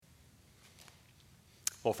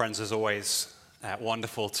Well, friends, as always,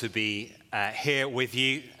 wonderful to be here with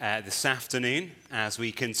you this afternoon as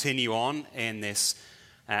we continue on in this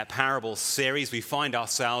parable series. We find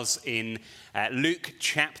ourselves in Luke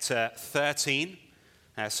chapter 13.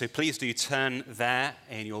 So please do turn there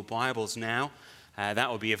in your Bibles now. That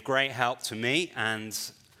will be of great help to me and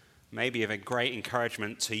maybe of a great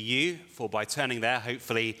encouragement to you. For by turning there,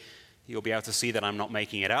 hopefully you'll be able to see that I'm not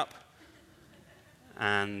making it up.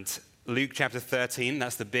 And Luke chapter 13,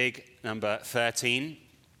 that's the big number 13.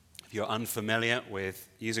 If you're unfamiliar with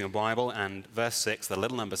using a Bible, and verse 6, the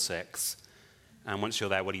little number 6. And once you're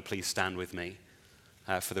there, will you please stand with me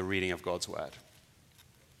for the reading of God's word.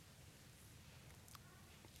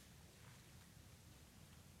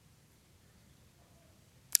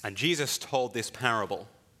 And Jesus told this parable.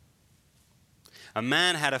 A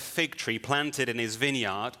man had a fig tree planted in his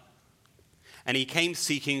vineyard, and he came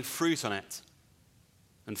seeking fruit on it,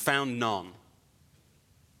 and found none.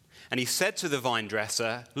 And he said to the vine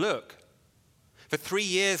dresser, "Look, for 3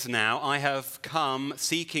 years now I have come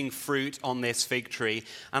seeking fruit on this fig tree,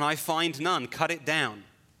 and I find none. Cut it down.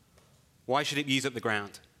 Why should it use up the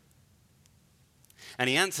ground?" And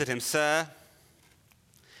he answered him, "Sir,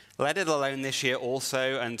 let it alone this year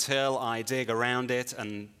also until I dig around it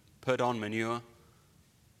and put on manure.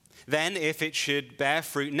 Then if it should bear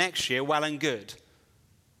fruit next year, well and good.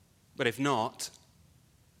 But if not,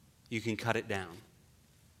 you can cut it down."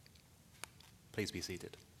 Please be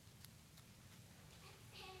seated.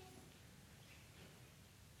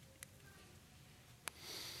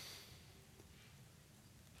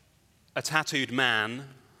 A tattooed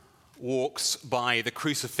man walks by the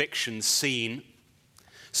crucifixion scene.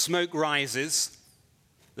 Smoke rises.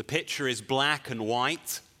 The picture is black and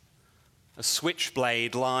white. A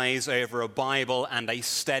switchblade lies over a Bible, and a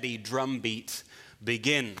steady drumbeat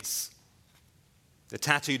begins. The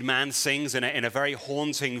tattooed man sings in a very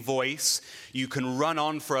haunting voice. You can run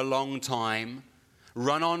on for a long time.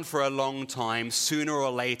 Run on for a long time. Sooner or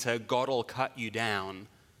later, God will cut you down.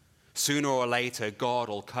 Sooner or later, God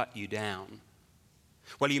will cut you down.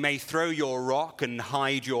 Well, you may throw your rock and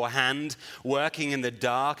hide your hand, working in the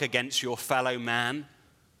dark against your fellow man.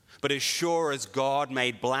 But as sure as God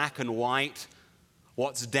made black and white,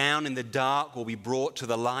 what's down in the dark will be brought to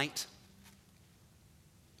the light.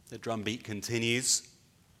 The drumbeat continues.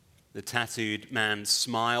 The tattooed man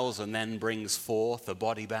smiles and then brings forth a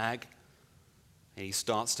body bag. He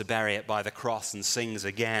starts to bury it by the cross and sings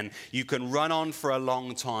again. You can run on for a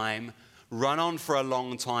long time,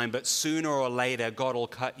 but sooner or later God will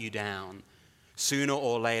cut you down. Sooner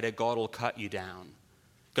or later God will cut you down.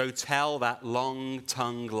 Go tell that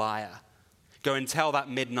long-tongued liar. Go and tell that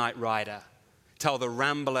midnight rider. Tell the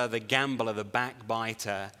rambler, the gambler, the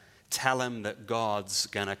backbiter. Tell him that God's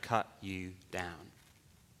going to cut you down.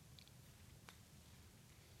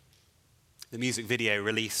 The music video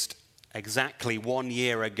released exactly 1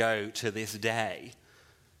 year ago to this day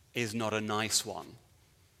is not a nice one.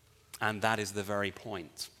 And that is the very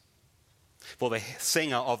point. For the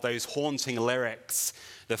singer of those haunting lyrics,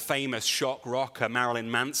 the famous shock rocker Marilyn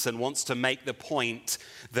Manson, wants to make the point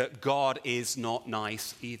that God is not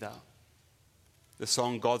nice either. The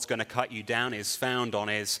song "God's Gonna Cut You Down" is found on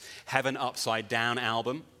his Heaven Upside Down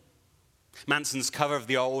album. Manson's cover of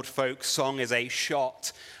the old folk song is a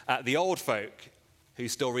shot at the old folk who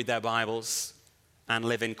still read their Bibles and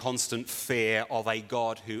live in constant fear of a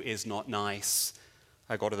God who is not nice,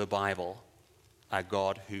 a God of the Bible, a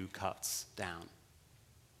God who cuts down.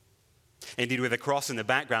 Indeed, with a cross in the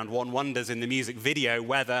background, one wonders in the music video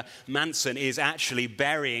whether Manson is actually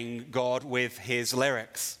burying God with his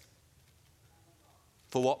lyrics.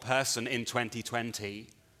 For what person in 2020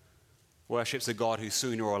 worships a God who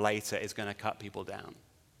sooner or later is going to cut people down?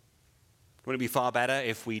 Wouldn't it be far better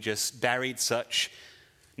if we just buried such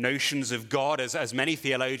notions of God as many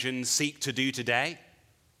theologians seek to do today?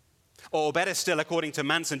 Or better still, according to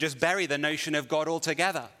Manson, just bury the notion of God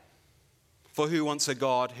altogether. For who wants a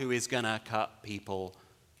God who is going to cut people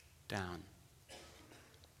down?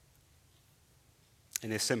 In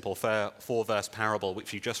this simple 4-verse parable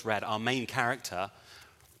which you just read, our main character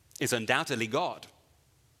is undoubtedly God.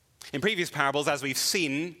 In previous parables, as we've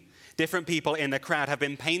seen, different people in the crowd have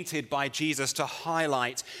been painted by Jesus to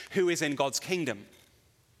highlight who is in God's kingdom.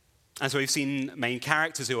 And so we've seen main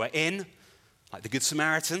characters who are in, like the Good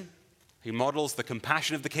Samaritan, who models the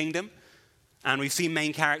compassion of the kingdom. And we've seen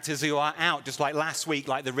main characters who are out, just like last week,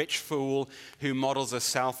 like the rich fool who models a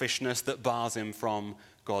selfishness that bars him from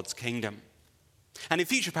God's kingdom. And in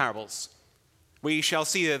future parables, we shall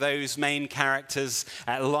see those main characters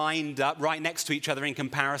lined up right next to each other in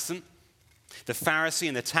comparison. The Pharisee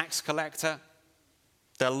and the tax collector,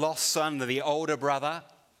 the lost son, the older brother.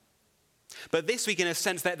 But this week, in a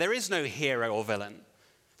sense, that there is no hero or villain.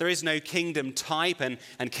 There is no kingdom type and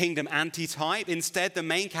kingdom anti-type. Instead, the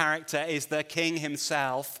main character is the king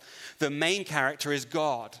himself. The main character is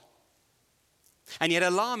God. And yet,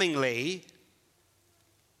 alarmingly,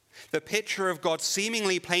 the picture of God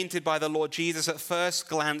seemingly painted by the Lord Jesus at first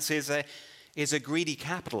glance is a greedy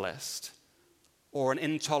capitalist or an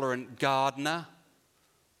intolerant gardener,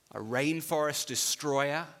 a rainforest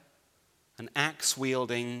destroyer, an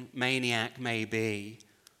axe-wielding maniac maybe,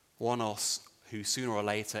 one who sooner or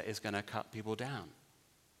later is going to cut people down.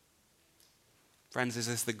 Friends, is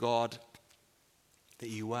this the God that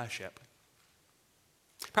you worship?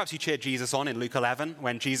 Perhaps you cheered Jesus on in Luke 11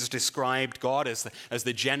 when Jesus described God as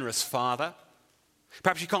the generous Father.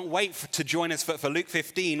 Perhaps you can't wait to join us for Luke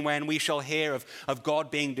 15 when we shall hear of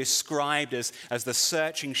God being described as the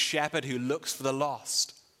searching shepherd who looks for the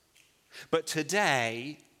lost. But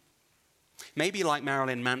today, maybe like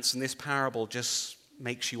Marilyn Manson, this parable just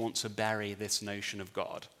makes you want to bury this notion of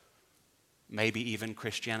God. Maybe even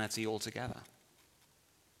Christianity altogether.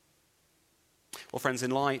 Well, friends,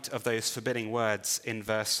 in light of those forbidding words in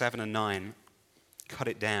verse 7 and 9, cut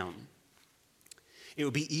it down. It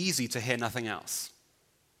would be easy to hear nothing else.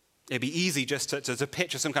 It'd be easy just to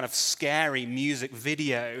picture some kind of scary music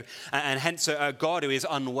video, and hence a God who is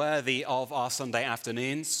unworthy of our Sunday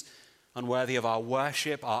afternoons, unworthy of our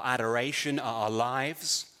worship, our adoration, our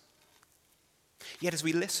lives. Yet as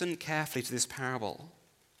we listen carefully to this parable,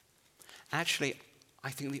 actually, I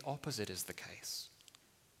think the opposite is the case.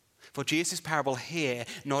 For Jesus' parable here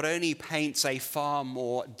not only paints a far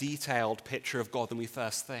more detailed picture of God than we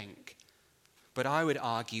first think, but I would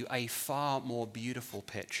argue a far more beautiful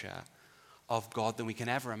picture of God than we can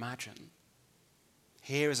ever imagine.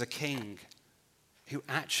 Here is a king who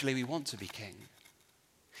actually we want to be king.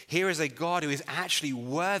 Here is a God who is actually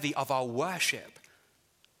worthy of our worship.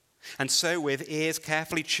 And so with ears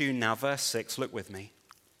carefully tuned now, verse 6, look with me.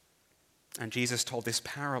 And Jesus told this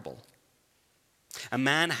parable. A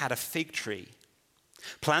man had a fig tree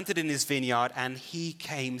planted in his vineyard, and he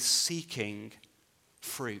came seeking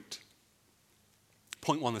fruit.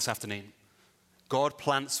 Point one this afternoon. God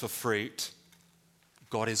plants for fruit.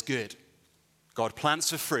 God is good. God plants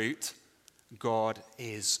for fruit. God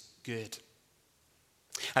is good.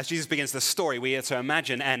 As Jesus begins the story, we are to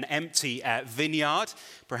imagine an empty vineyard,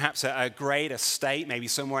 perhaps a great estate, maybe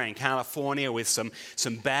somewhere in California with some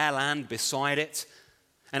bare land beside it.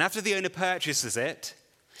 And after the owner purchases it,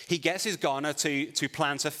 he gets his gardener to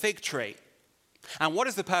plant a fig tree. And what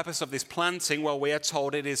is the purpose of this planting? Well, we are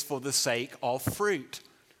told it is for the sake of fruit.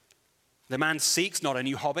 The man seeks not a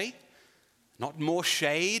new hobby, not more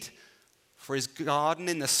shade for his garden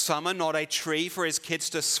in the summer, not a tree for his kids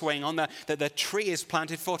to swing on. The tree is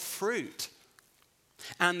planted for fruit.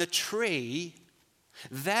 And the tree,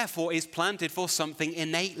 therefore, is planted for something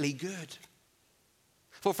innately good.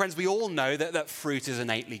 For friends, we all know that fruit is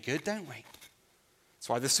innately good, don't we? That's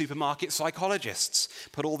why the supermarket psychologists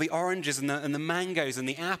put all the oranges and the mangoes and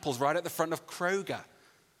the apples right at the front of Kroger.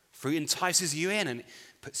 Fruit entices you in and it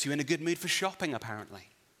puts you in a good mood for shopping, apparently.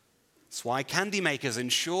 That's why candy makers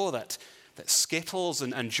ensure that Skittles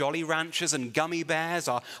and Jolly Ranchers and gummy bears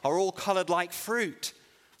are all colored like fruit,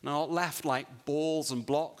 not left like balls and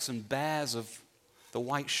blocks and bears of the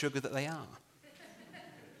white sugar that they are.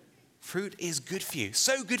 Fruit is good for you,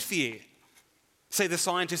 so good for you, say the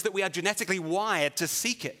scientists, that we are genetically wired to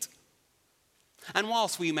seek it. And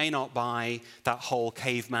whilst we may not buy that whole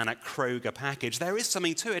caveman at Kroger package, there is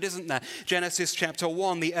something to it, isn't there? Genesis chapter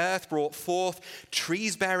 1, the earth brought forth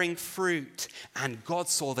trees bearing fruit, and God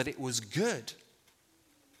saw that it was good.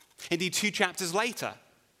 Indeed, 2 chapters later,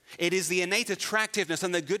 it is the innate attractiveness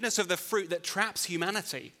and the goodness of the fruit that traps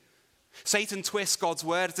humanity. Satan twists God's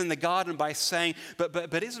words in the garden by saying,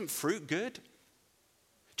 but isn't fruit good?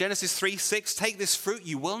 Genesis 3:6, take this fruit,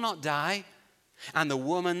 you will not die. And the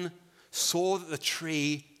woman saw that the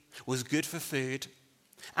tree was good for food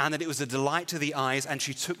and that it was a delight to the eyes, and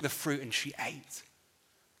she took the fruit and she ate.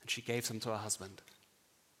 And she gave some to her husband.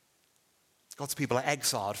 God's people are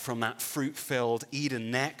exiled from that fruit-filled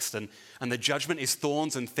Eden next, and the judgment is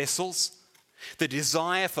thorns and thistles. The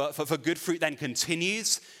desire for good fruit then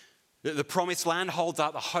continues. The promised land holds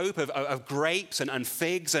out the hope of grapes and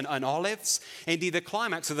figs and olives. Indeed, the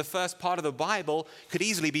climax of the first part of the Bible could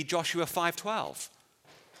easily be Joshua 5:12.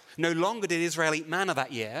 No longer did Israel eat manna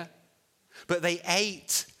that year, but they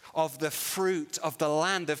ate of the fruit of the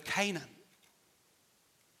land of Canaan.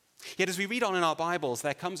 Yet as we read on in our Bibles,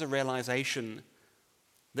 there comes a realization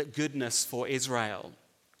that goodness for Israel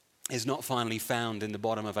is not finally found in the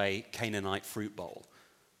bottom of a Canaanite fruit bowl,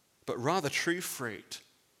 but rather true fruit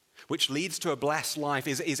which leads to a blessed life,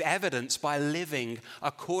 is evidenced by living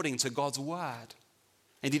according to God's word.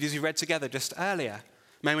 Indeed, as we read together just earlier,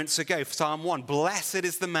 moments ago, Psalm 1, blessed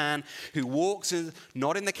is the man who walks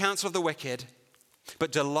not in the counsel of the wicked,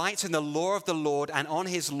 but delights in the law of the Lord, and on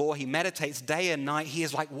his law he meditates day and night. He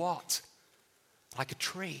is like what? Like a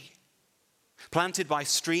tree planted by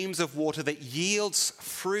streams of water that yields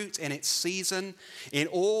fruit in its season. In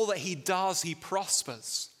all that he does, he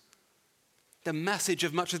prospers. The message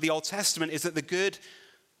of much of the Old Testament is that the good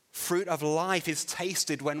fruit of life is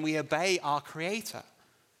tasted when we obey our Creator.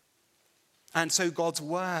 And so God's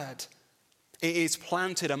word is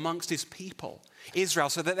planted amongst his people, Israel,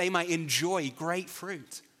 so that they might enjoy great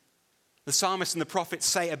fruit. The psalmist and the prophets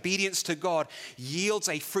say obedience to God yields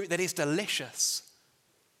a fruit that is delicious.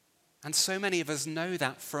 And so many of us know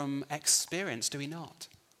that from experience, do we not?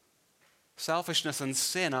 Selfishness and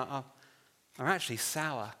sin are actually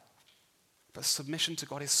sour, but submission to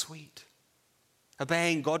God is sweet.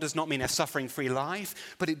 Obeying God does not mean a suffering-free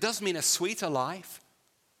life, but it does mean a sweeter life.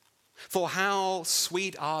 For how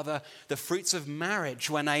sweet are the fruits of marriage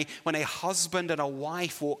when a husband and a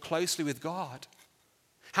wife walk closely with God.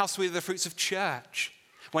 How sweet are the fruits of church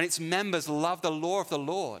when its members love the law of the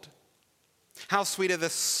Lord. How sweet are the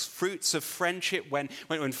fruits of friendship when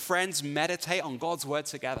friends meditate on God's word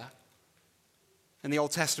together. In the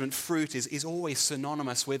Old Testament, fruit is always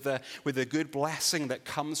synonymous with the good blessing that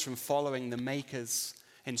comes from following the Maker's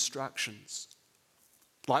instructions.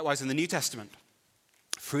 Likewise, in the New Testament,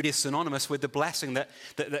 fruit is synonymous with the blessing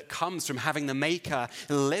that comes from having the Maker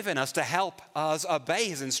live in us to help us obey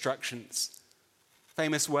his instructions.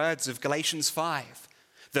 Famous words of Galatians 5.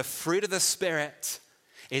 The fruit of the Spirit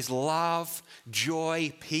is love,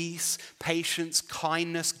 joy, peace, patience,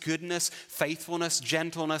 kindness, goodness, faithfulness,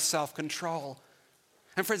 gentleness, self-control.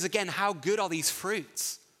 And friends, again, how good are these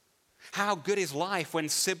fruits? How good is life when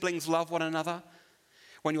siblings love one another?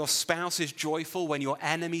 When your spouse is joyful? When your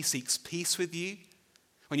enemy seeks peace with you?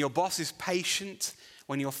 When your boss is patient,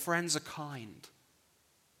 when your friends are kind.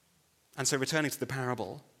 And so returning to the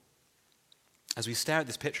parable, as we stare at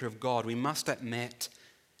this picture of God, we must admit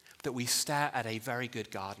that we stare at a very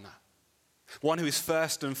good gardener. One who is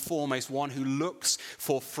first and foremost one who looks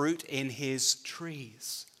for fruit in his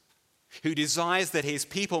trees. Who desires that his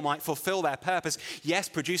people might fulfill their purpose. Yes,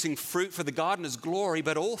 producing fruit for the gardener's glory,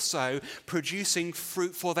 but also producing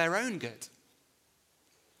fruit for their own good.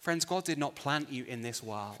 Friends, God did not plant you in this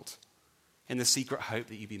world in the secret hope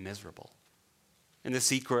that you'd be miserable, in the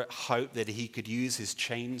secret hope that he could use his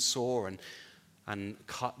chainsaw and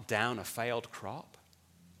cut down a failed crop.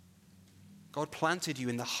 God planted you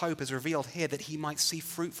in the hope, as revealed here, that he might see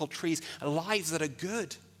fruitful trees, lives that are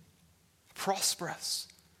good, prosperous,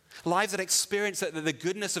 lives that experience the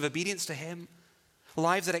goodness of obedience to him,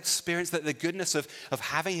 lives that experience the goodness of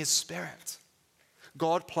having his Spirit.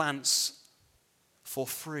 God plants for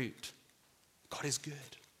fruit. God is good.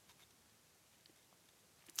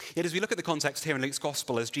 Yet as we look at the context here in Luke's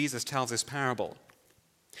gospel, as Jesus tells this parable,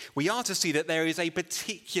 we are to see that there is a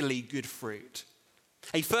particularly good fruit,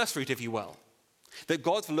 a first fruit, if you will, that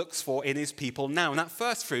God looks for in his people now. And that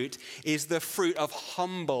first fruit is the fruit of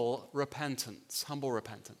humble repentance. Humble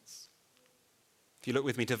repentance. If you look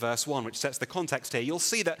with me to verse 1, which sets the context here, you'll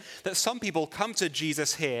see that some people come to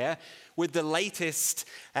Jesus here with the latest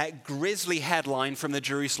grisly headline from the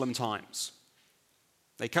Jerusalem Times.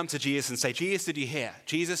 They come to Jesus and say, Jesus, did you hear?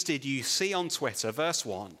 Jesus, did you see on Twitter, verse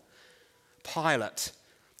 1, Pilate,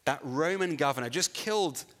 that Roman governor, just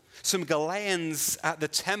killed some Galileans at the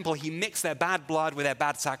temple. He mixed their bad blood with their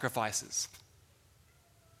bad sacrifices.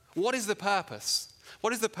 What is the purpose?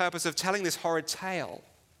 What is the purpose of telling this horrid tale?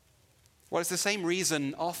 Well, it's the same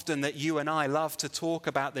reason often that you and I love to talk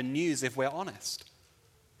about the news, if we're honest.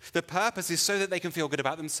 The purpose is so that they can feel good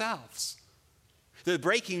about themselves. The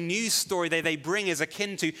breaking news story they bring is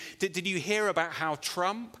akin to, did you hear about how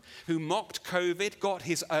Trump, who mocked COVID, got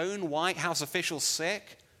his own White House officials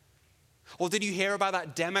sick? Or did you hear about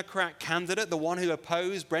that Democrat candidate, the one who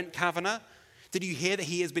opposed Brett Kavanaugh? Did you hear that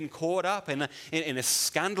he has been caught up in a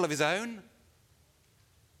scandal of his own?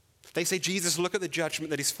 They say, Jesus, look at the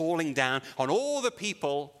judgment that is falling down on all the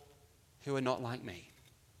people who are not like me.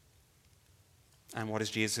 And what is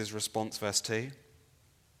Jesus' response, verse 2?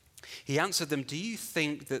 He answered them, do you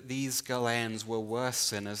think that these Galileans were worse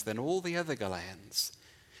sinners than all the other Galileans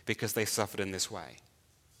because they suffered in this way?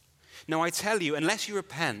 No, I tell you, unless you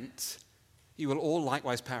repent, you will all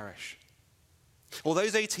likewise perish. Or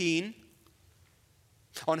those 18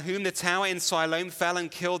 on whom the tower in Siloam fell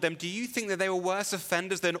and killed them, do you think that they were worse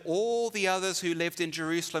offenders than all the others who lived in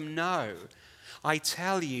Jerusalem? No. I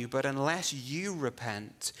tell you, but unless you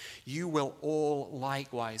repent, you will all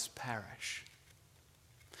likewise perish.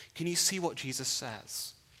 Can you see what Jesus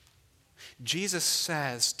says? Jesus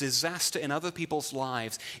says disaster in other people's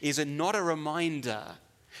lives is not a reminder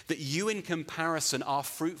that you in comparison are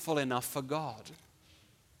fruitful enough for God.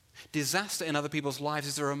 Disaster in other people's lives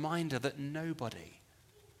is a reminder that nobody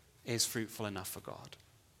is fruitful enough for God.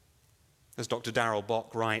 As Dr. Darrell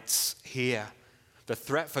Bock writes here, the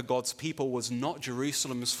threat for God's people was not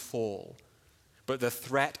Jerusalem's fall, but the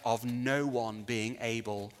threat of no one being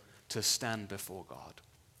able to stand before God.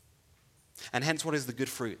 And hence, what is the good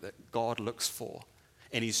fruit that God looks for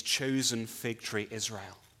in his chosen fig tree,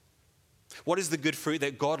 Israel? What is the good fruit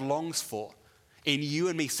that God longs for in you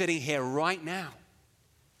and me sitting here right now?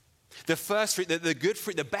 The first fruit, the good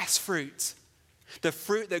fruit, the best fruit, the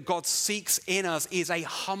fruit that God seeks in us is a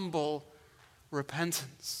humble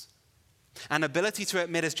repentance. An ability to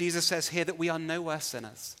admit, as Jesus says here, that we are no worse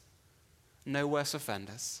sinners, no worse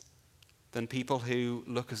offenders than people who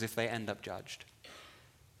look as if they end up judged.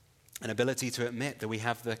 An ability to admit that we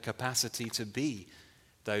have the capacity to be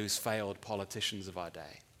those failed politicians of our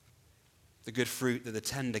day. The good fruit that the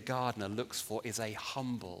tender gardener looks for is a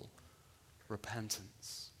humble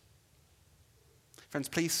repentance. Friends,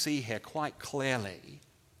 please see here quite clearly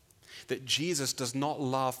that Jesus does not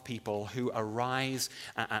love people who arise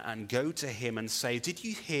and go to him and say, "Did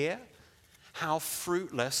you hear how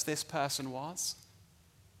fruitless this person was?"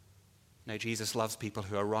 No, Jesus loves people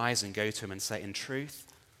who arise and go to him and say, "In truth,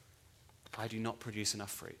 I do not produce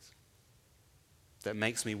enough fruit that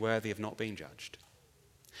makes me worthy of not being judged.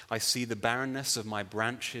 I see the barrenness of my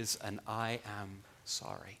branches and I am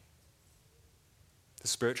sorry." The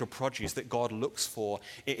spiritual produce that God looks for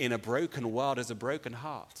in a broken world is a broken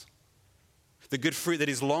heart. The good fruit that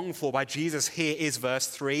is longed for by Jesus here is verse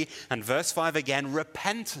 3 and verse 5 again,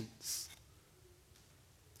 repentance.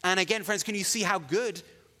 And again, friends, can you see how good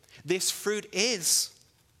this fruit is?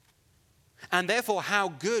 And therefore how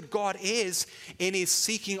good God is in his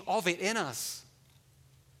seeking of it in us.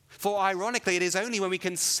 For ironically, it is only when we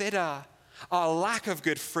consider our lack of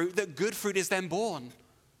good fruit that good fruit is then born.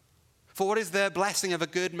 For what is the blessing of a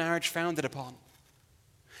good marriage founded upon?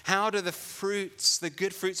 How do the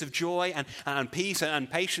good fruits of joy and peace and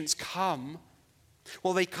patience come?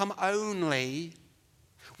 Well, they come only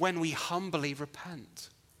when we humbly repent.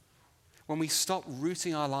 When we stop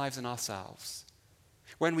rooting our lives in ourselves.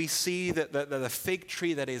 When we see that the fig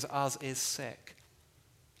tree that is us is sick.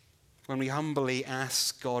 When we humbly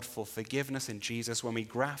ask God for forgiveness in Jesus. When we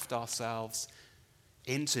graft ourselves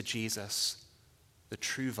into Jesus, the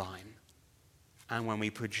true vine. And when we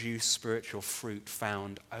produce spiritual fruit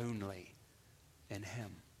found only in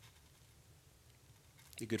him.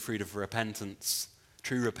 The good fruit of repentance,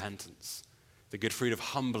 true repentance, the good fruit of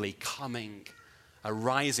humbly coming,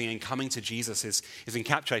 arising and coming to Jesus is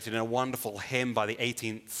encapsulated in a wonderful hymn by the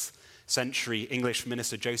 18th century English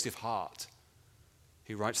minister Joseph Hart,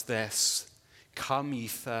 who writes this: "Come ye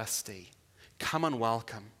thirsty, come and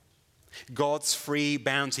welcome. God's free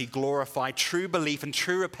bounty glorify, true belief and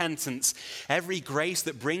true repentance, every grace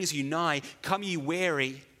that brings you nigh. Come ye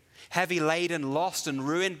weary, heavy laden, lost and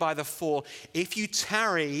ruined by the fall. If you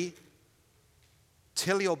tarry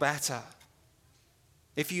till you're better,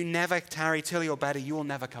 if you never tarry till you're better, you will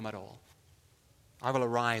never come at all. I will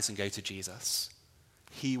arise and go to Jesus.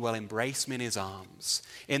 He will embrace me in his arms.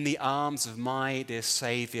 In the arms of my dear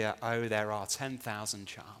Savior, oh, there are 10,000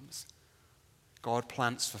 charms." God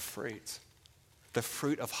plants for fruit, the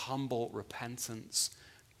fruit of humble repentance.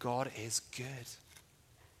 God is good.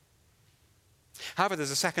 However, there's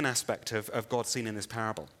a second aspect of God seen in this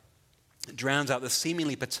parable. It drowns out the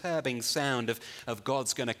seemingly perturbing sound of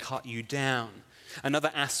God's going to cut you down.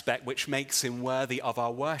 Another aspect which makes him worthy of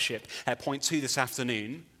our worship. At point 2 this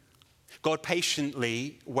afternoon, God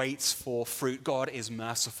patiently waits for fruit. God is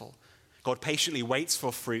merciful. God patiently waits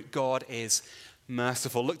for fruit. God is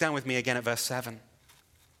merciful. Look down with me again at verse 7.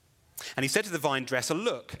 "And he said to the vine dresser,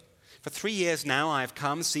 'Look, for 3 years now I have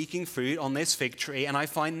come seeking fruit on this fig tree, and I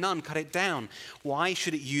find none. Cut it down. Why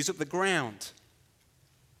should it use up the ground?'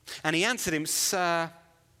 And he answered him, 'Sir,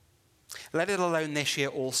 let it alone this year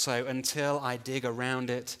also until I dig around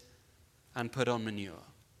it and put on manure.'"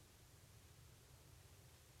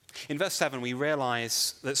 In verse 7, we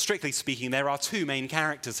realize that strictly speaking, there are two main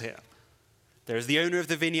characters here. There is the owner of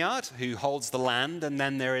the vineyard who holds the land, and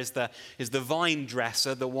then there is the vine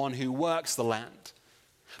dresser, the one who works the land.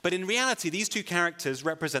 But in reality, these two characters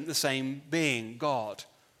represent the same being, God.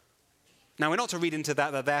 Now, we're not to read into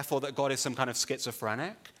that therefore that God is some kind of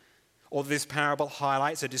schizophrenic, or this parable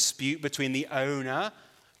highlights a dispute between the owner,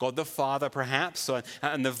 God the Father perhaps,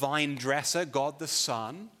 and the vine dresser, God the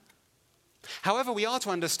Son. However, we are to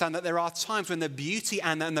understand that there are times when the beauty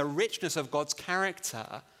and the richness of God's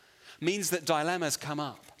character means that dilemmas come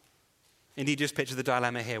up. Indeed, just picture the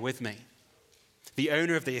dilemma here with me. The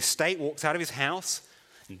owner of the estate walks out of his house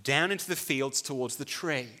and down into the fields towards the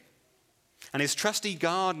tree. And his trusty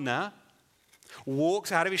gardener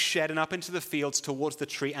walks out of his shed and up into the fields towards the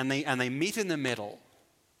tree, and they meet in the middle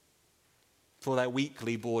for their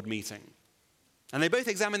weekly board meeting. And they both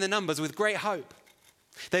examine the numbers with great hope.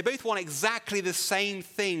 They both want exactly the same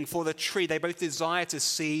thing for the tree. They both desire to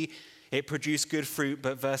see it produce good fruit,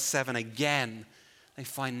 but verse 7 again, they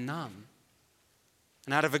find none.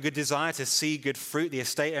 And out of a good desire to see good fruit, the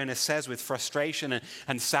estate owner says with frustration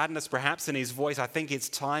and sadness perhaps in his voice, I think it's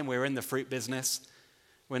time, we're in the fruit business.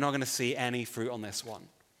 We're not going to see any fruit on this one.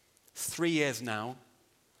 3 years now,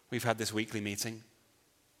 we've had this weekly meeting.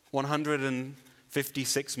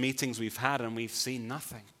 156 meetings we've had, and we've seen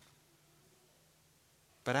nothing.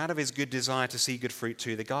 But out of his good desire to see good fruit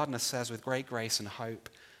too, the gardener says with great grace and hope,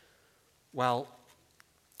 well,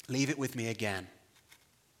 leave it with me again.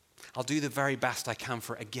 I'll do the very best I can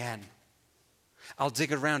for it again. I'll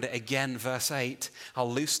dig around it again, verse 8.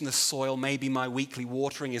 I'll loosen the soil. Maybe my weekly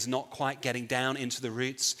watering is not quite getting down into the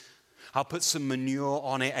roots. I'll put some manure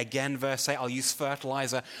on it again, verse 8. I'll use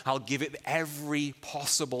fertilizer. I'll give it every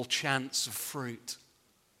possible chance of fruit.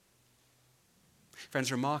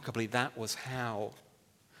 Friends, remarkably, that was how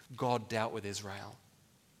God dealt with Israel.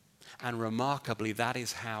 And remarkably, that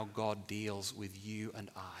is how God deals with you and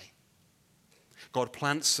I. God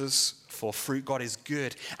plants us for fruit. God is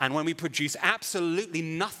good. And when we produce absolutely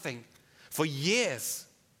nothing for years,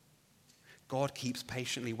 God keeps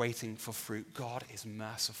patiently waiting for fruit. God is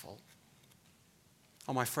merciful.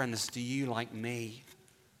 Oh, my friends, do you, like me,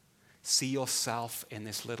 see yourself in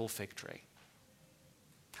this little fig tree?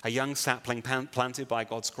 A young sapling planted by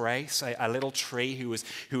God's grace, a little tree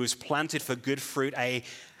who was planted for good fruit, a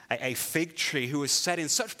fig tree who was set in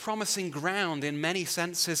such promising ground in many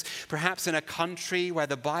senses, perhaps in a country where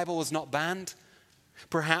the Bible was not banned,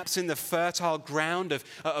 perhaps in the fertile ground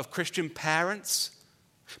of Christian parents,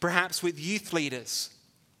 perhaps with youth leaders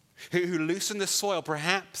who loosened the soil,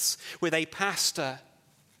 perhaps with a pastor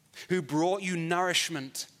who brought you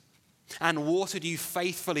nourishment and watered you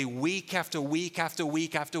faithfully week after week after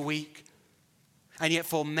week after week. And yet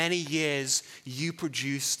for many years, you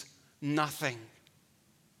produced nothing.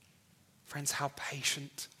 Friends, how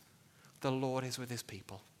patient the Lord is with his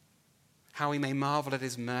people. How we may marvel at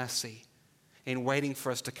his mercy in waiting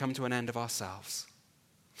for us to come to an end of ourselves.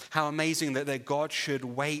 How amazing that God should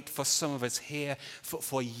wait for some of us here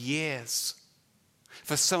for years.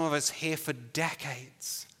 For some of us here for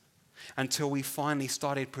decades. Until we finally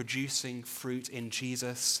started producing fruit in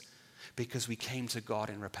Jesus because we came to God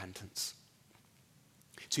in repentance.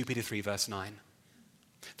 2 Peter 3 verse 9.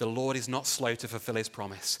 The Lord is not slow to fulfill his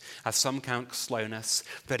promise, as some count slowness,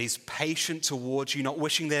 but is patient towards you, not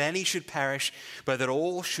wishing that any should perish, but that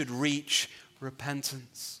all should reach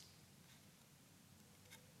repentance.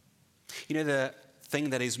 You know, the thing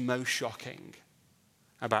that is most shocking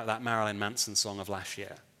about that Marilyn Manson song of last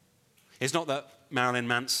year is not that Marilyn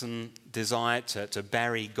Manson desired to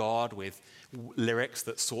bury God with lyrics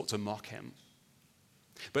that sought to mock him,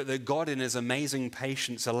 but that God in his amazing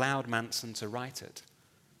patience allowed Manson to write it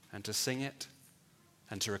and to sing it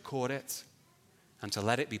and to record it and to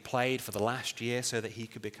let it be played for the last year so that he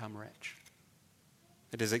could become rich.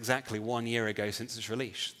 It is exactly 1 year ago since its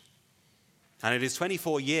release. And it is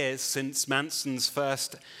 24 years since Manson's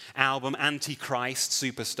first album, Antichrist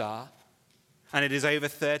Superstar. And it is over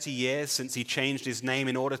 30 years since he changed his name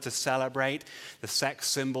in order to celebrate the sex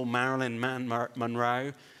symbol Marilyn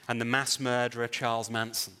Monroe and the mass murderer Charles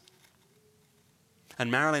Manson. And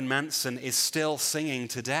Marilyn Manson is still singing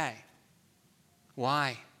today.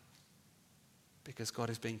 Why? Because God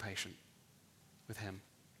is being patient with him.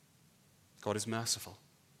 God is merciful.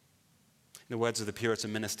 In the words of the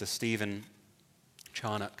Puritan minister Stephen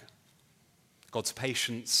Charnock, God's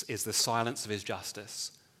patience is the silence of his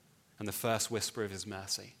justice and the first whisper of his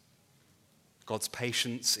mercy. God's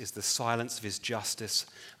patience is the silence of his justice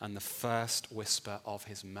and the first whisper of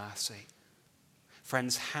his mercy.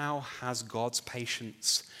 Friends, how has God's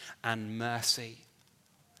patience and mercy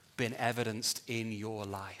been evidenced in your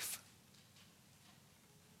life?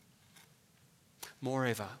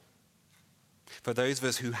 Moreover, for those of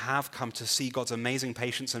us who have come to see God's amazing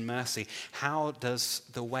patience and mercy, how does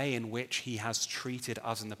the way in which he has treated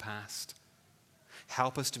us in the past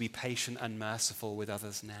help us to be patient and merciful with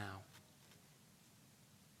others now?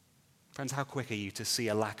 Friends, how quick are you to see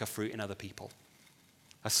a lack of fruit in other people?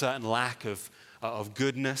 A certain lack of of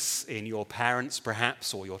goodness in your parents,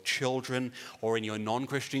 perhaps, or your children, or in your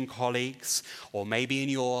non-Christian colleagues, or maybe in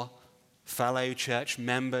your fellow church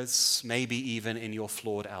members, maybe even in your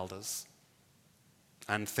flawed elders.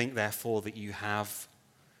 And think, therefore, that you have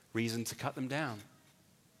reason to cut them down,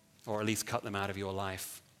 or at least cut them out of your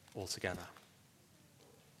life altogether.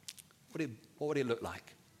 What would it look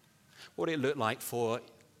like? What would it look like for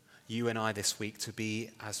you and I this week to be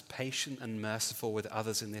as patient and merciful with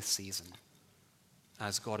others in this season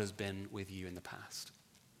as God has been with you in the past?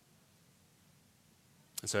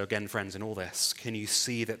 And so again, friends, in all this, can you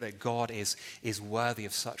see that God is worthy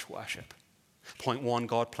of such worship? Point 1,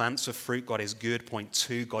 God plants for fruit. God is good. Point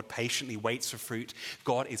 2, God patiently waits for fruit.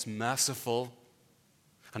 God is merciful.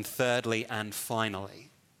 And thirdly and finally,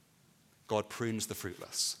 God prunes the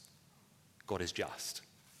fruitless. God is just.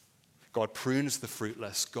 God prunes the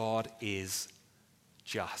fruitless. God is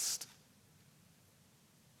just.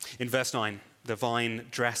 In verse 9, the vine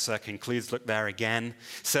dresser concludes, look there again.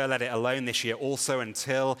 "Sir, let it alone this year also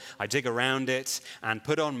until I dig around it and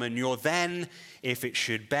put on manure. Then, if it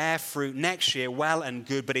should bear fruit next year, well and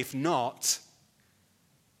good. But if not,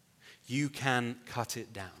 you can cut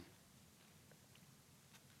it down."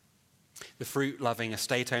 The fruit-loving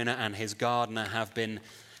estate owner and his gardener have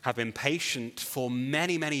been patient for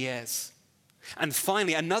many, many years. And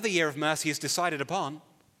finally, another year of mercy is decided upon.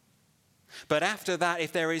 But after that,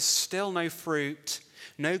 if there is still no fruit,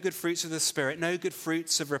 no good fruits of the Spirit, no good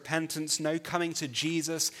fruits of repentance, no coming to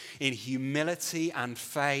Jesus in humility and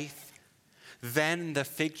faith, then the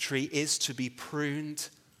fig tree is to be pruned,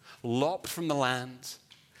 lopped from the land,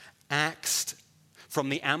 axed from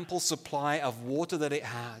the ample supply of water that it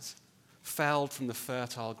has, felled from the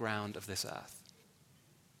fertile ground of this earth.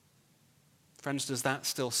 Friends, does that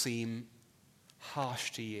still seem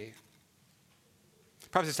harsh to you?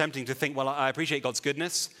 Perhaps it's tempting to think, well, I appreciate God's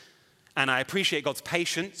goodness and I appreciate God's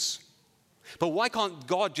patience, but why can't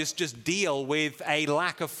God just deal with a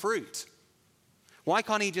lack of fruit? Why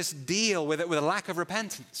can't he just deal with it with a lack of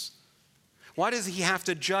repentance? Why does he have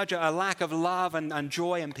to judge a lack of love and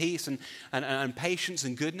joy and peace and patience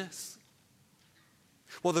and goodness?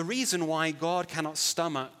 Well, the reason why God cannot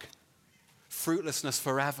stomach fruitlessness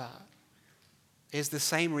forever is the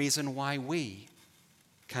same reason why we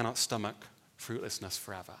cannot stomach fruitlessness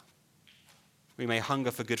forever. We may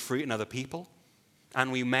hunger for good fruit in other people,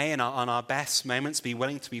 and we may, on our best moments, be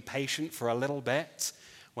willing to be patient for a little bit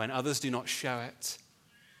when others do not show it.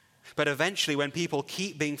 But eventually, when people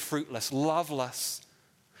keep being fruitless, loveless,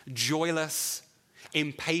 joyless,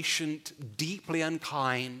 impatient, deeply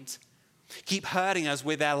unkind, keep hurting us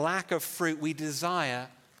with their lack of fruit, we desire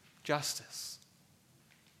justice.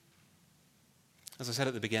 As I said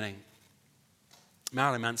at the beginning,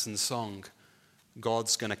 Marilyn Manson's song,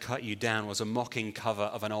 "God's Gonna Cut You Down," was a mocking cover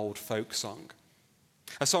of an old folk song.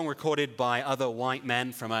 A song recorded by other white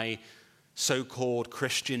men from a so-called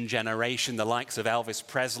Christian generation. The likes of Elvis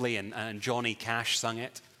Presley and Johnny Cash sung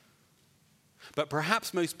it. But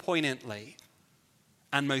perhaps most poignantly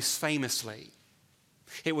and most famously,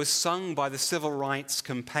 it was sung by the civil rights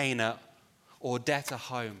campaigner Odetta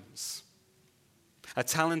Holmes, a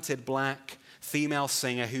talented black female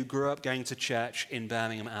singer who grew up going to church in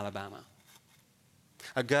Birmingham, Alabama.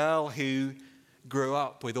 A girl who grew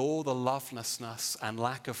up with all the lovelessness and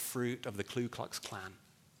lack of fruit of the Ku Klux Klan.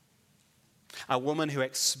 A woman who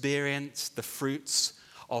experienced the fruits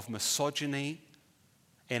of misogyny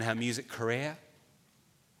in her music career.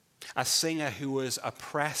 A singer who was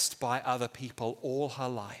oppressed by other people all her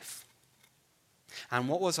life. And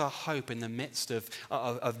what was her hope in the midst of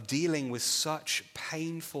dealing with such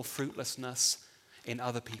painful fruitlessness in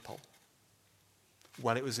other people?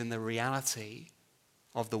 Well, it was in the reality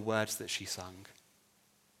of the words that she sung.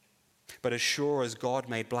 But as sure as God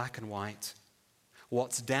made black and white,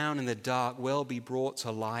 what's down in the dark will be brought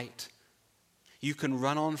to light. You can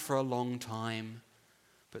run on for a long time,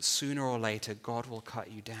 but sooner or later, God will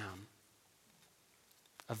cut you down.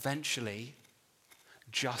 Eventually,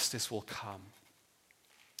 justice will come.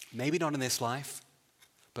 Maybe not in this life,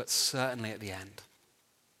 but certainly at the end.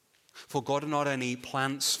 For God not only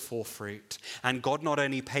plants for fruit, and God not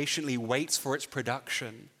only patiently waits for its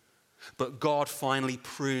production, but God finally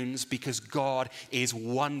prunes because God is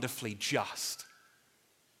wonderfully just.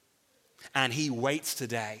 And he waits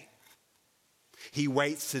today. He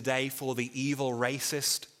waits today for the evil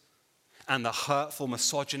racist and the hurtful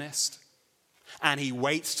misogynist. And he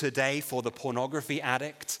waits today for the pornography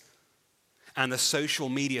addict and the social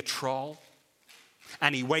media troll.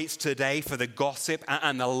 And he waits today for the gossip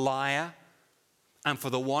and the liar and for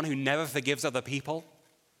the one who never forgives other people.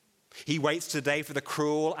 He waits today for the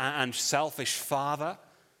cruel and selfish father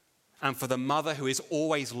and for the mother who is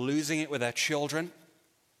always losing it with her children.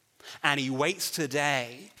 And he waits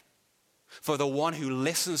today for the one who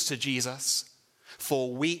listens to Jesus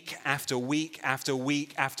for week after week after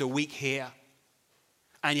week after week here,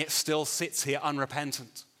 and yet still sits here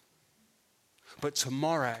unrepentant. But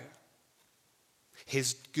tomorrow,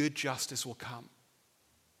 his good justice will come.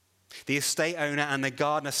 The estate owner and the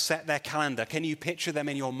gardener set their calendar. Can you picture them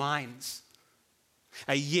in your minds?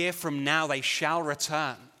 A year from now, they shall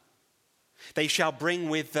return. They shall bring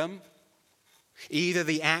with them either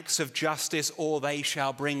the acts of justice, or they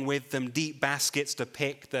shall bring with them deep baskets to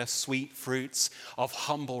pick the sweet fruits of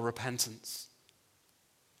humble repentance.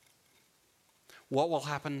 What will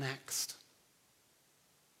happen next?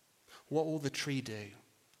 What will the tree do?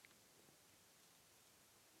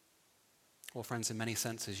 Well, friends, in many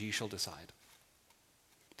senses, you shall decide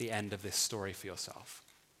the end of this story for yourself.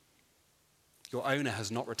 Your owner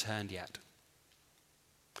has not returned yet.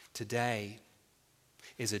 Today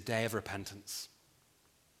is a day of repentance.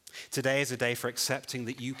 Today is a day for accepting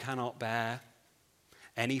that you cannot bear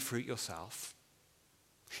any fruit yourself.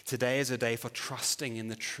 Today is a day for trusting in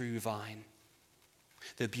the true vine,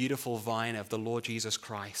 the beautiful vine of the Lord Jesus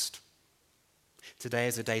Christ. Today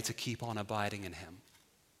is a day to keep on abiding in him.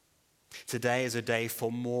 Today is a day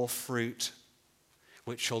for more fruit,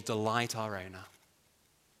 which shall delight our owner.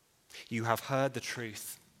 You have heard the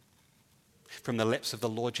truth from the lips of the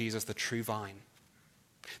Lord Jesus, the true vine,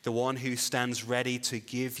 the one who stands ready to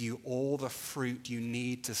give you all the fruit you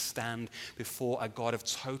need to stand before a God of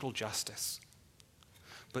total justice.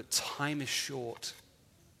 But time is short,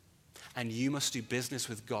 and you must do business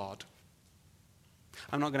with God.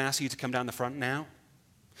 I'm not going to ask you to come down the front now,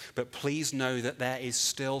 but please know that there is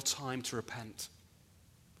still time to repent.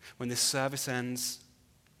 When this service ends,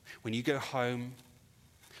 when you go home,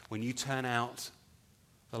 when you turn out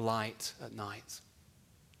the light at night,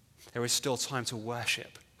 there is still time to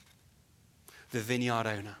worship the vineyard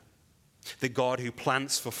owner, the God who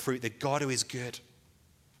plants for fruit, the God who is good.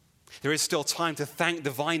 There is still time to thank the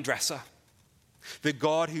vine dresser, the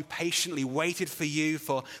God who patiently waited for you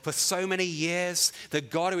for so many years, the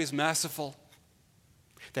God who is merciful.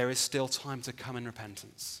 There is still time to come in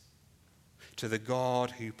repentance to the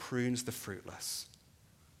God who prunes the fruitless,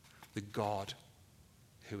 the God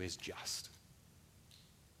who is just.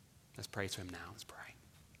 Let's pray to him now. Let's pray.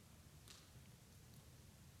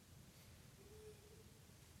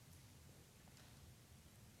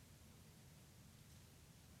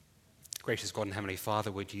 Gracious God and Heavenly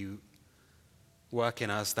Father, would you work in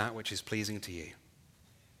us that which is pleasing to you?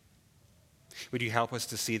 Would you help us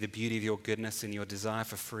to see the beauty of your goodness and your desire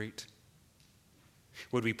for fruit?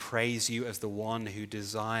 Would we praise you as the one who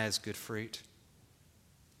desires good fruit?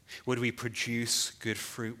 Would we produce good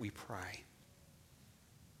fruit, we pray?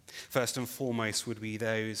 First and foremost, would we be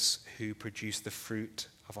those who produce the fruit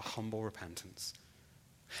of a humble repentance,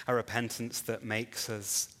 a repentance that makes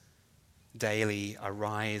us daily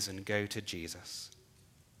arise and go to Jesus.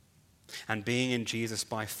 And being in Jesus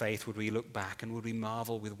by faith, would we look back and would we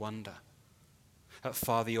marvel with wonder at,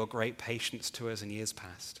 Father, your great patience to us in years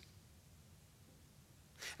past.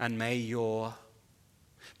 And may your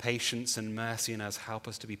patience and mercy in us help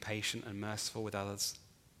us to be patient and merciful with others.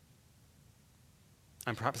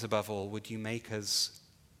 And perhaps above all, would you make us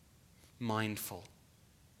mindful,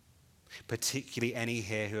 particularly any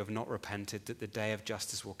here who have not repented, that the day of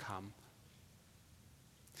justice will come.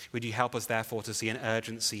 Would you help us, therefore, to see an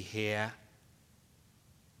urgency here,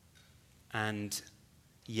 and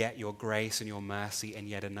yet your grace and your mercy in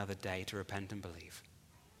yet another day to repent and believe.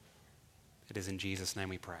 It is in Jesus' name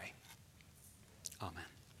we pray. Amen.